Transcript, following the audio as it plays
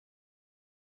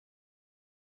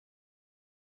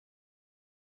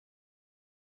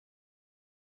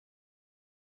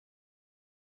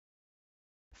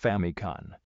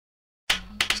Famicom.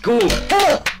 School!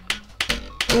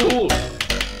 School!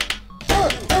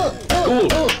 School!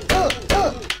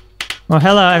 Well,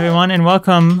 hello everyone, and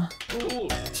welcome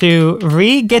to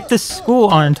Get the School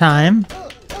on Time.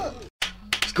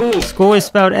 School! School is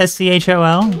spelled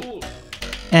S-C-H-O-L.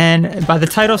 And by the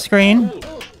title screen,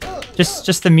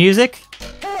 just the music.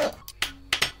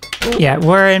 Yeah,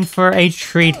 we're in for a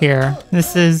treat here.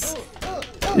 This is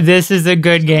a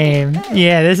good game.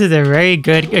 Yeah, this is a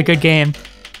good game.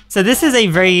 So this is a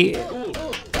very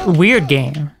weird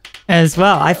game as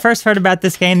well. I first heard about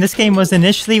this game. This game was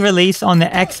initially released on the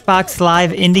Xbox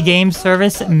Live indie game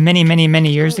service many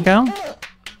years ago.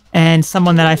 And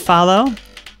someone that I follow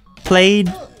played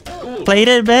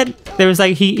it a bit. There was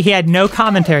like, he had no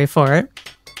commentary for it.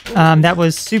 That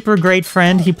was Super Great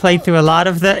Friend. He played through a lot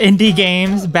of the indie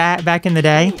games back in the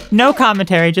day. No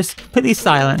commentary, just completely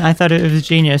silent. I thought it was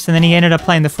genius. And then he ended up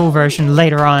playing the full version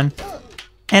later on.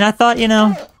 And I thought, you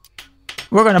know,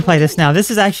 we're going to play this now.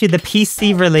 This is actually the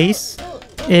PC release.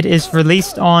 It is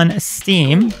released on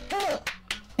Steam.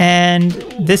 And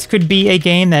this could be a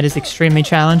game that is extremely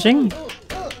challenging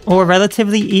or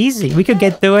relatively easy. We could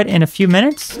get through it in a few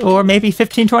minutes or maybe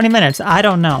 15-20 minutes. I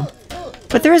don't know.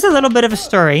 But there is a little bit of a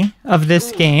story of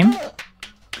this game.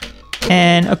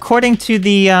 And according to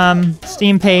the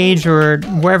Steam page or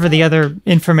wherever the other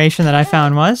information that I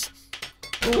found was,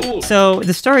 so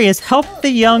the story is, help the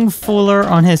young Fuller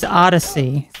on his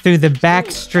odyssey through the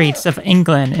back streets of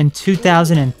England in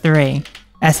 2003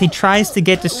 as he tries to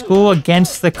get to school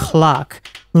against the clock,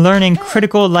 learning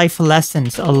critical life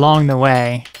lessons along the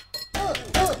way.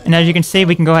 And as you can see,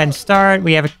 we can go ahead and start.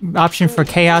 We have an option for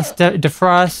Chaos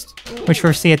Defrost, which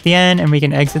we'll see at the end, and we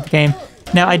can exit the game.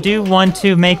 Now, I do want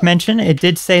to make mention, it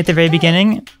did say at the very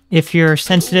beginning, if you're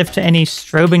sensitive to any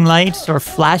strobing lights or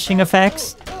flashing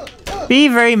effects, be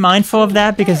very mindful of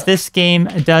that, because this game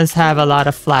does have a lot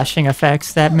of flashing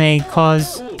effects that may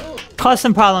cause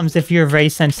some problems if you're very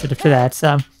sensitive to that.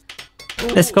 So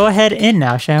let's go ahead in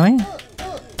now, shall we?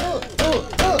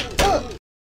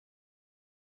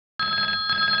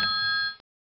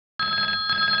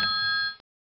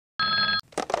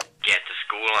 Get to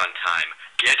school on time.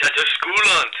 Get to school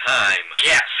on time.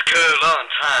 Get school on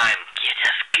time. Get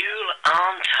to school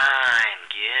on time.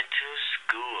 Get to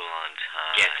school on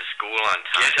time. Get to school on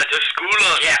time. Get to school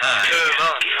on time.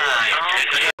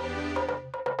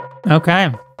 Get Okay.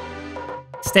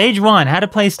 Stage 1. How to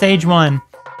play Stage 1.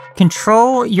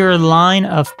 Control your line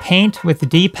of paint with the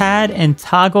D-pad and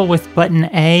toggle with button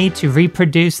A to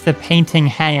reproduce the painting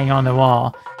hanging on the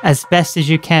wall as best as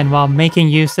you can while making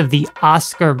use of the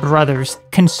Oscar Brothers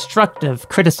constructive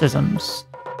criticisms.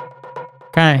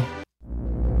 Okay.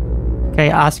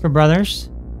 Okay, Oscar Brothers.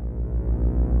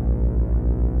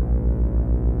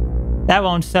 That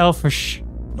won't sell for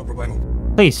No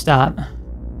problemo. Please stop.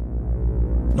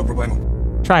 No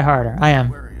problemo. Try harder. I am.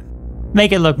 Where are you?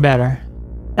 Make it look better.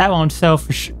 That won't sell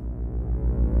for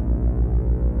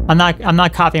I'm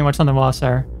not copying what's on the wall,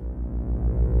 sir.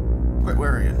 Where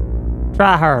are you?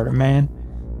 Try harder, man.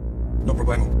 No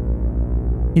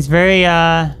problemo. He's very,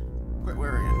 Where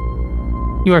are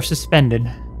you? You are suspended.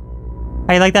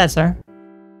 How you like that, sir?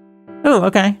 Ooh,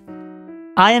 okay.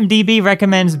 IMDb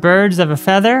recommends Birds of a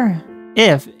Feather.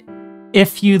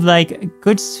 If you like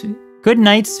good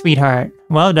night, sweetheart.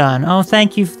 Well done. Oh,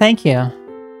 thank you.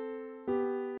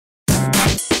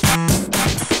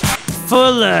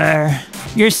 Fuller,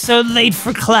 you're so late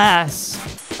for class.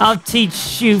 I'll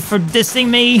teach you for dissing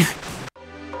me.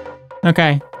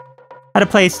 Okay. How to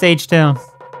play Stage 2.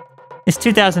 It's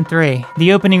 2003,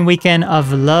 the opening weekend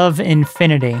of Love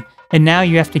Infinity, and now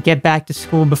you have to get back to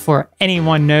school before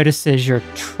anyone notices your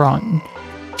truant.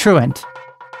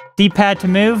 D-pad to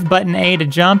move, button A to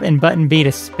jump, and button B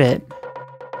to spit.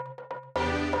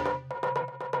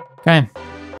 Okay.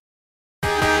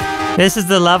 This is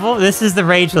the level, this is the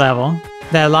rage level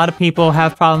that a lot of people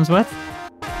have problems with.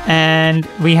 And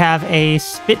we have a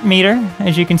spit meter,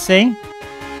 as you can see.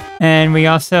 And we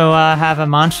also have a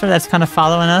monster that's kind of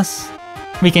following us.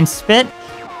 We can spit,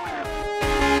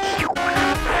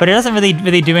 but it doesn't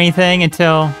really do anything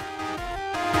until,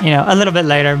 you know, a little bit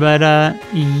later, but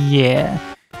yeah.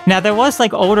 Now, there was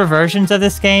like older versions of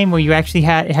this game where you actually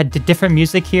had different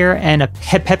music here and a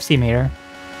Pepsi meter.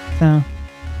 So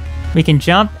we can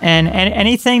jump, and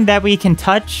anything that we can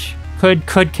touch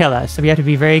could kill us. So we have to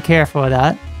be very careful of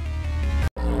that.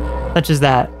 Such as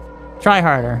that. Try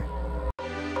harder.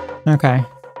 Okay.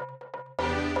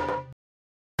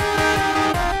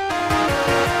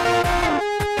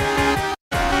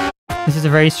 This is a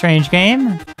very strange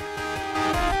game.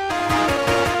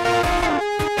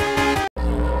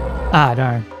 Ah,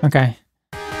 darn. Okay.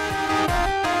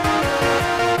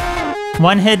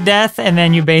 One hit death, and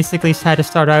then you basically had to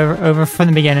start over from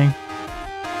the beginning.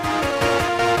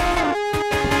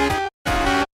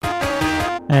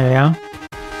 There we go.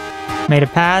 Made a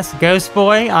pass. Ghost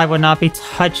Boy, I will not be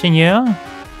touching you.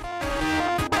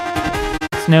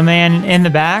 Snowman in the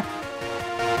back.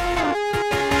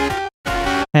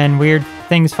 And weird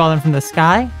things falling from the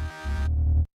sky.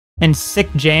 And sick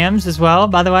jams as well,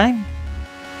 by the way.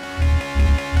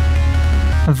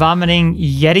 A vomiting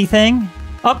Yeti thing.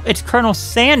 Oh, it's Colonel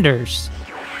Sanders.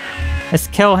 Let's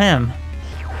kill him.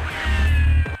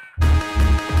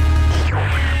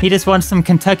 He just wants some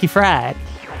Kentucky Fried.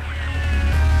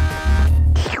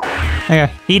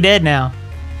 Okay, he dead now.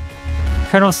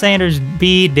 Colonel Sanders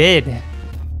be dead.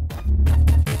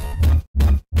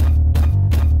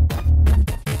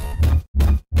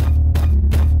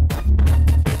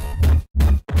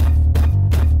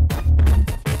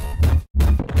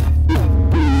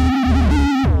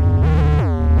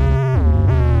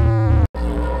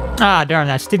 Ah, darn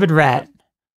that stupid rat.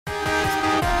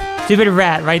 Stupid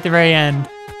rat right at the very end.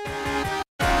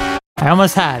 I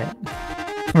almost had it.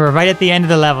 We're right at the end of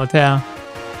the level, too.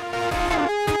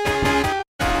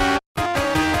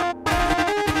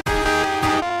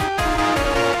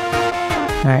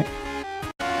 Alright.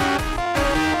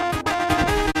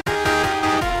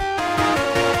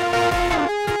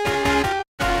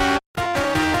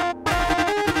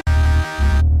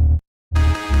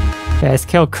 Okay, let's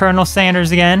kill Colonel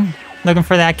Sanders again. Looking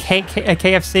for that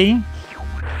KFC.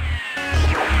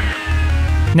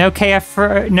 No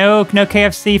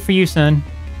KFC for you, son.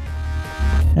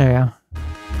 There we go.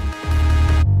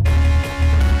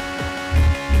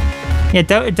 Yeah,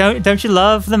 don't you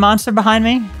love the monster behind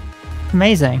me?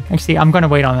 Amazing. Actually, I'm gonna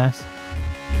wait on this.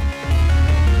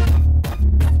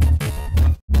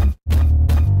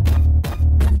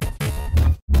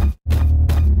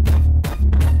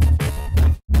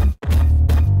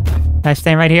 Can I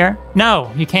stand right here?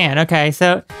 No, you can't. Okay,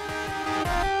 so...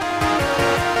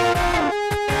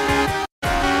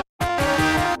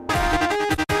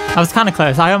 I was kind of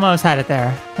close. I almost had it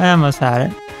there. I almost had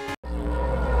it.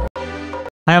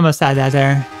 I almost had that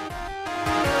there.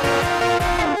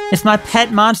 It's my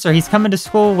pet monster. He's coming to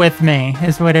school with me,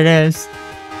 is what it is.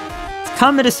 He's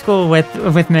coming to school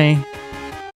with me.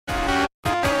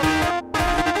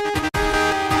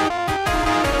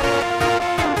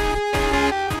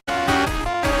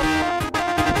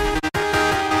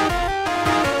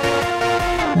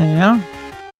 There you go.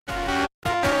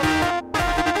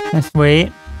 Let's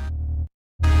wait.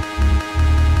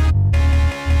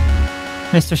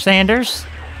 Mr. Sanders.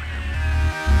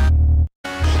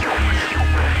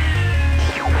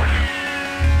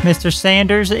 Mr.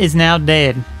 Sanders is now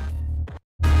dead.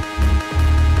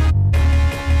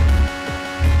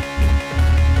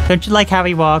 Don't you like how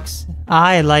he walks?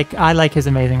 I like his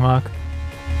amazing walk.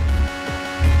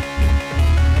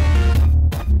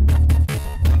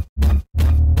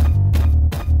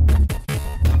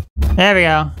 There we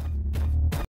go.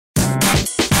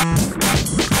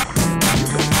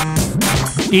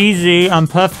 Easy, I'm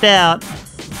puffed out.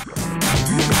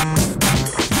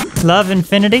 Love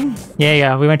Infinity?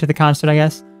 Yeah, we went to the concert, I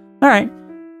guess. Alright.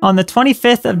 On the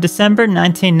 25th of December,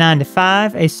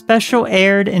 1995, a special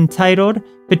aired entitled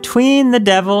Between the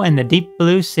Devil and the Deep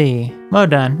Blue Sea. Well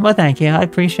done. Well, thank you. I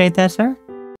appreciate that, sir.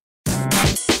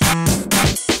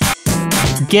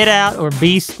 Get out or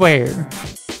be square.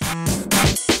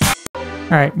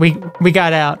 Alright, we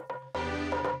got out.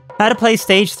 How to play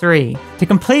stage 3. To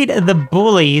complete the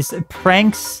bullies,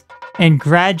 pranks, and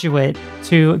graduate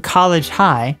to college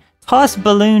high, toss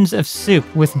balloons of soup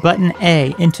with button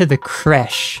A into the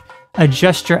creche.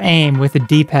 Adjust your aim with the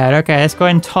D-pad. Okay, let's go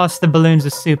ahead and toss the balloons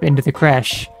of soup into the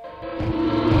creche.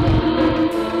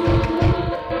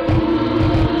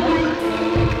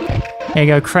 There you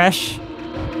go, creche.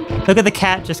 Look at the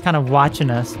cat just kind of watching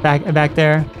us back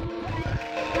there.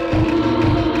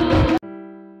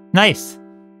 Nice.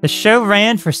 The show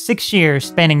ran for 6 years,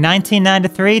 spanning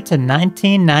 1993 to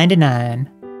 1999.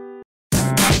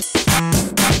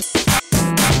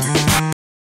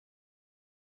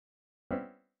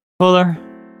 Fuller,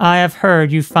 I have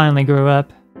heard you finally grew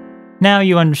up. Now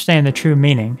you understand the true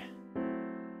meaning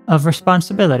of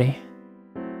responsibility.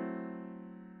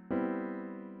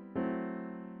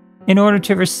 In order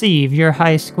to receive your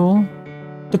high school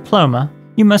diploma,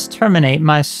 you must terminate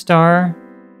my star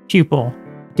pupil,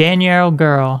 Daniel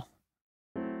Girl.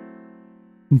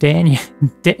 Daniel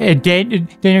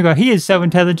Girl. He is so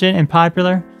intelligent and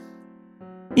popular.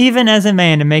 Even as a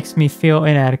man, it makes me feel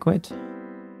inadequate.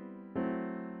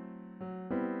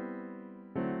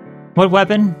 What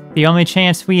weapon? The only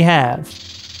chance we have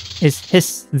is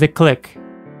hiss the click.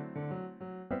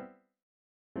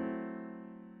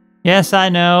 Yes, I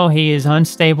know he is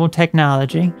unstable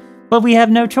technology, but we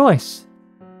have no choice.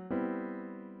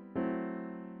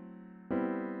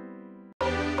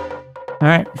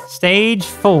 Alright, stage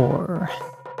 4.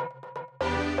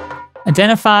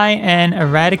 Identify and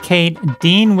eradicate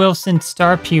Dean Wilson's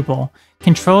star pupil.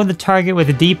 Control the target with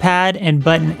the D-pad and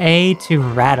button A to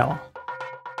rattle.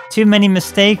 Too many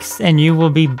mistakes and you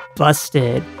will be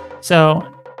busted. So,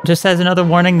 just as another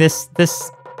warning, this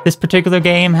particular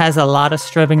game has a lot of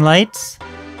strobing lights,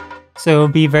 so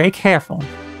be very careful.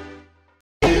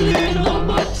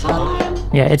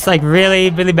 Yeah, it's like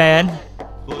really, really bad.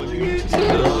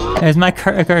 There's my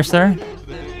cursor.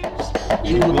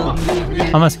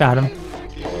 Almost got him.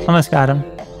 Almost got him.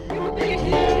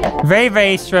 Very,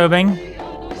 very strobing.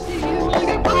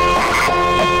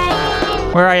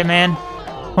 Where are you, man?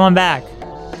 Come on back.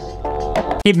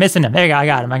 Keep missing him. There you go. I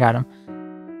got him. I got him.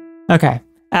 Okay.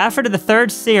 After the 3rd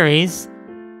series,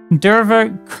 Derver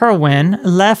Kerwin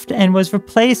left and was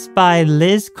replaced by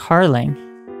Liz Carling.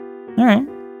 Alright.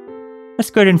 That's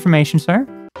good information, sir.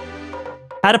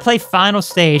 How to play final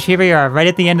stage. Here we are, right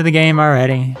at the end of the game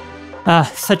already.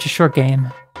 Such a short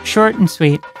game. Short and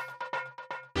sweet.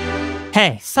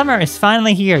 Hey, summer is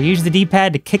finally here. Use the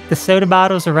D-pad to kick the soda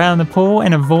bottles around the pool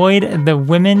and avoid the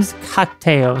women's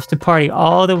cocktails to party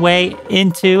all the way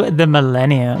into the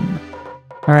millennium.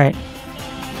 Alright.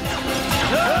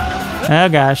 Oh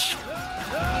gosh.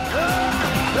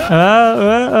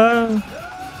 Oh.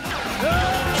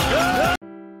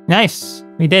 Nice.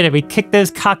 We did it. We kicked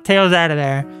those cocktails out of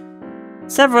there.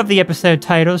 Several of the episode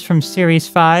titles from Series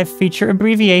 5 feature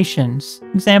abbreviations.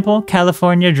 Example,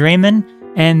 California Dreamin'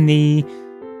 and the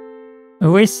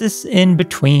Oasis in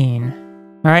Between.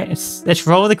 Alright, let's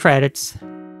roll the credits.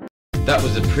 That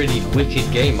was a pretty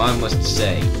wicked game, I must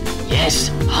say.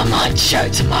 Yes, I might show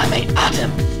it to my mate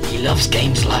Adam. He loves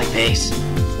games like this.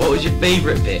 What was your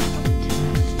favourite bit?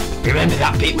 Remember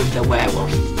that bit with the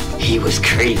werewolf? He was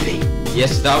creepy.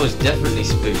 Yes, that was definitely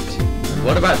spooked.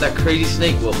 What about that crazy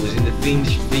snake what was in the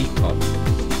fiendish feet pod?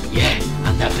 Yeah,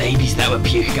 and the babies that were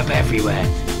puking up everywhere.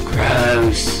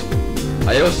 Gross.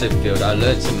 I also feel I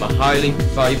learned some highly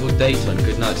valuable data on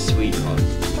Goodnight Sweetheart.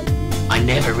 I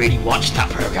never really watched that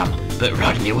program, but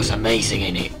Rodney was amazing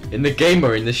in it. In the game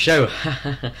or in the show?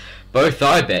 Both,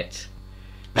 I bet.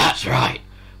 That's right.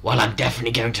 Well, I'm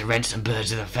definitely going to rent some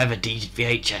Birds of a Feather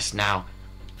VHS now.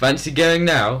 Fancy going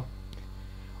now?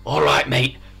 Alright,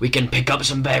 mate. We can pick up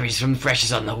some berries from the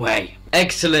freshers on the way.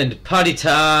 Excellent! Party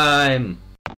time!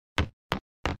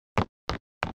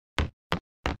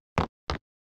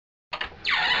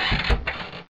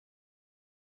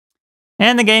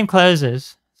 And the game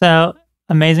closes. So,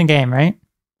 amazing game, right?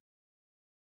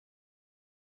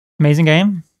 Amazing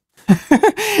game?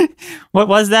 What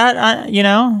was that? You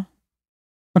know?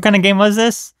 What kind of game was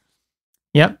this?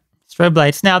 Yep. Strobe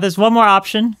lights. Now, there's one more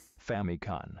option.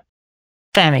 Famicom.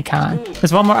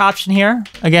 There's one more option here.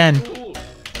 Again,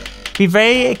 be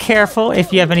very careful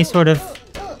if you have any sort of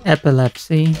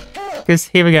epilepsy. Because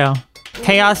here we go.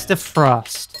 Chaos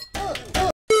Defrost.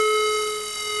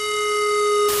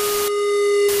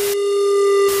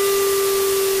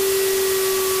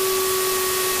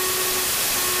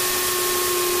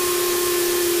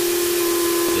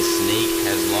 The snake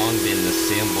has long been the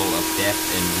symbol of death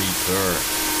and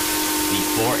rebirth.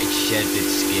 Before it sheds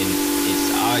its skin,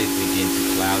 its eyes begin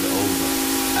to cloud over,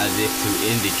 as if to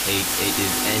indicate it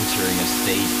is entering a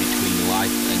stage between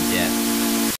life and death.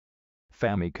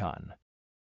 Famicom.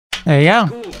 There you go.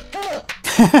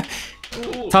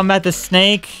 Talking about the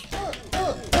snake.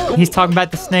 He's talking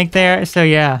about the snake there. So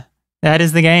yeah, that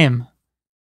is the game.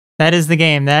 That is the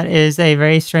game. That is a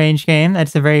very strange game.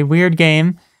 That's a very weird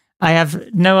game. I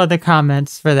have no other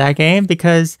comments for that game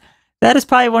because that is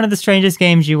probably one of the strangest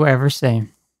games you will ever see.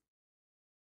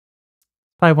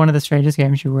 Probably one of the strangest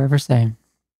games you will ever see.